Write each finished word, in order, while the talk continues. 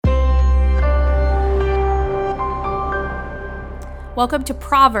Welcome to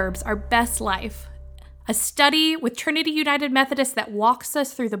Proverbs, Our Best Life, a study with Trinity United Methodist that walks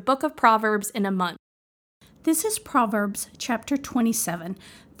us through the book of Proverbs in a month. This is Proverbs chapter 27,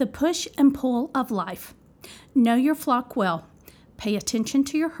 the push and pull of life. Know your flock well. Pay attention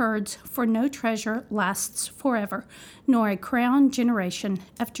to your herds, for no treasure lasts forever, nor a crown generation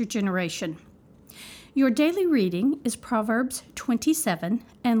after generation. Your daily reading is Proverbs 27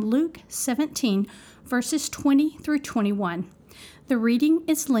 and Luke 17, verses 20 through 21. The reading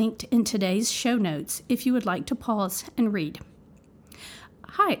is linked in today's show notes if you would like to pause and read.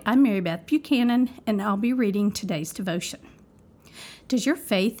 Hi, I'm Mary Beth Buchanan, and I'll be reading today's devotion. Does your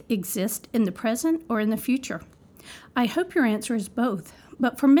faith exist in the present or in the future? I hope your answer is both,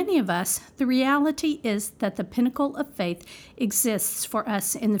 but for many of us, the reality is that the pinnacle of faith exists for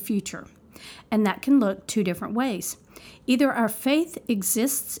us in the future, and that can look two different ways. Either our faith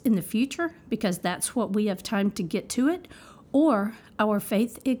exists in the future because that's what we have time to get to it, or our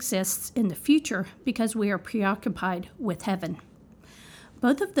faith exists in the future because we are preoccupied with heaven.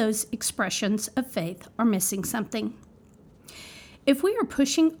 Both of those expressions of faith are missing something. If we are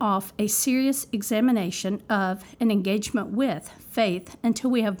pushing off a serious examination of an engagement with faith until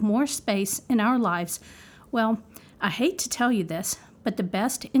we have more space in our lives, well, I hate to tell you this, but the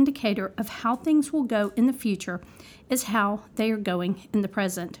best indicator of how things will go in the future is how they are going in the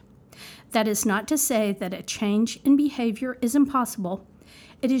present. That is not to say that a change in behavior is impossible.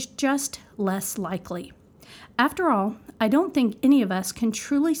 It is just less likely. After all, I don't think any of us can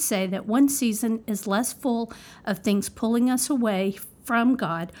truly say that one season is less full of things pulling us away from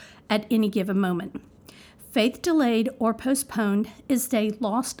God at any given moment. Faith delayed or postponed is a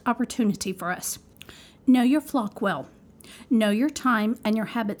lost opportunity for us. Know your flock well. Know your time and your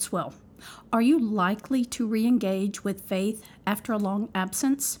habits well. Are you likely to re-engage with faith after a long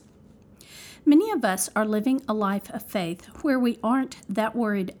absence? Many of us are living a life of faith where we aren't that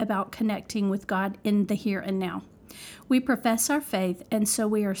worried about connecting with God in the here and now. We profess our faith, and so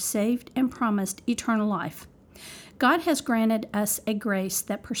we are saved and promised eternal life. God has granted us a grace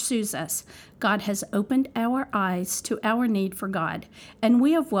that pursues us. God has opened our eyes to our need for God, and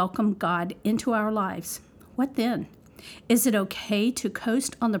we have welcomed God into our lives. What then? Is it okay to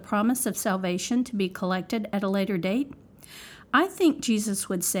coast on the promise of salvation to be collected at a later date? I think Jesus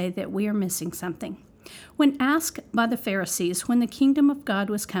would say that we are missing something. When asked by the Pharisees when the kingdom of God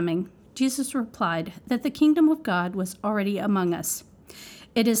was coming, Jesus replied that the kingdom of God was already among us.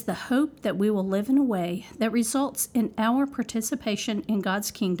 It is the hope that we will live in a way that results in our participation in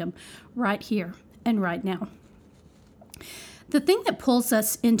God's kingdom right here and right now. The thing that pulls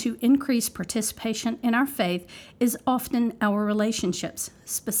us into increased participation in our faith is often our relationships,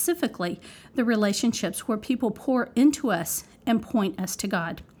 specifically the relationships where people pour into us and point us to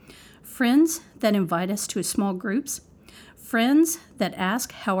God. Friends that invite us to small groups, friends that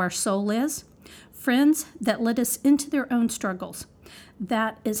ask how our soul is, friends that let us into their own struggles.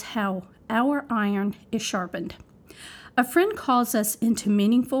 That is how our iron is sharpened. A friend calls us into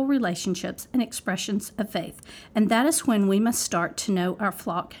meaningful relationships and expressions of faith, and that is when we must start to know our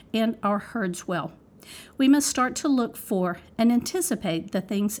flock and our herds well. We must start to look for and anticipate the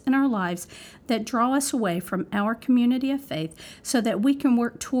things in our lives that draw us away from our community of faith so that we can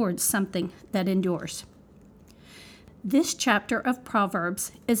work towards something that endures. This chapter of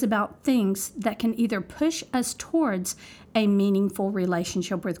Proverbs is about things that can either push us towards a meaningful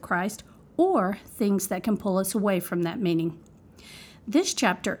relationship with Christ or things that can pull us away from that meaning. This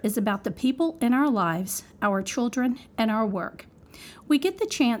chapter is about the people in our lives, our children, and our work. We get the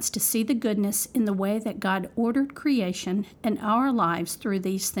chance to see the goodness in the way that God ordered creation and our lives through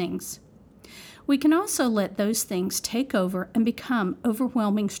these things. We can also let those things take over and become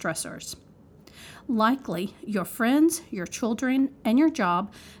overwhelming stressors. Likely, your friends, your children, and your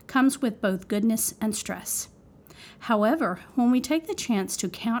job comes with both goodness and stress. However, when we take the chance to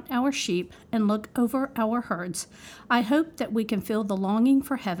count our sheep and look over our herds, I hope that we can feel the longing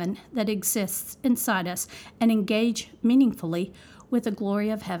for heaven that exists inside us and engage meaningfully with the glory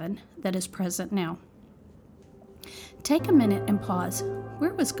of heaven that is present now. Take a minute and pause.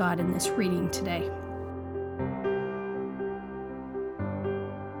 Where was God in this reading today?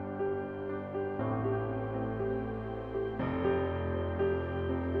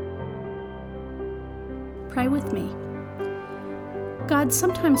 Pray with me. God,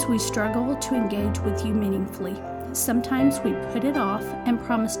 sometimes we struggle to engage with you meaningfully. Sometimes we put it off and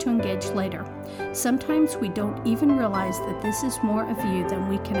promise to engage later. Sometimes we don't even realize that this is more of you than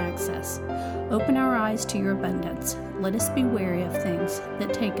we can access. Open our eyes to your abundance. Let us be wary of things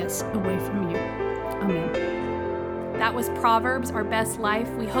that take us away from you. Amen. That was Proverbs, Our Best Life.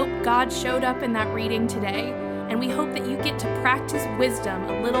 We hope God showed up in that reading today. and we hope that you get to practice wisdom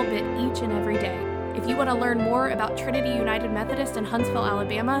a little bit each and every day. If you want to learn more about Trinity United Methodist in Huntsville,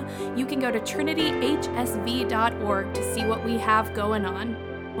 Alabama, you can go to trinityhsv.org to see what we have going on.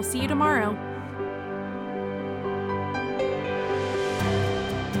 We'll see you tomorrow.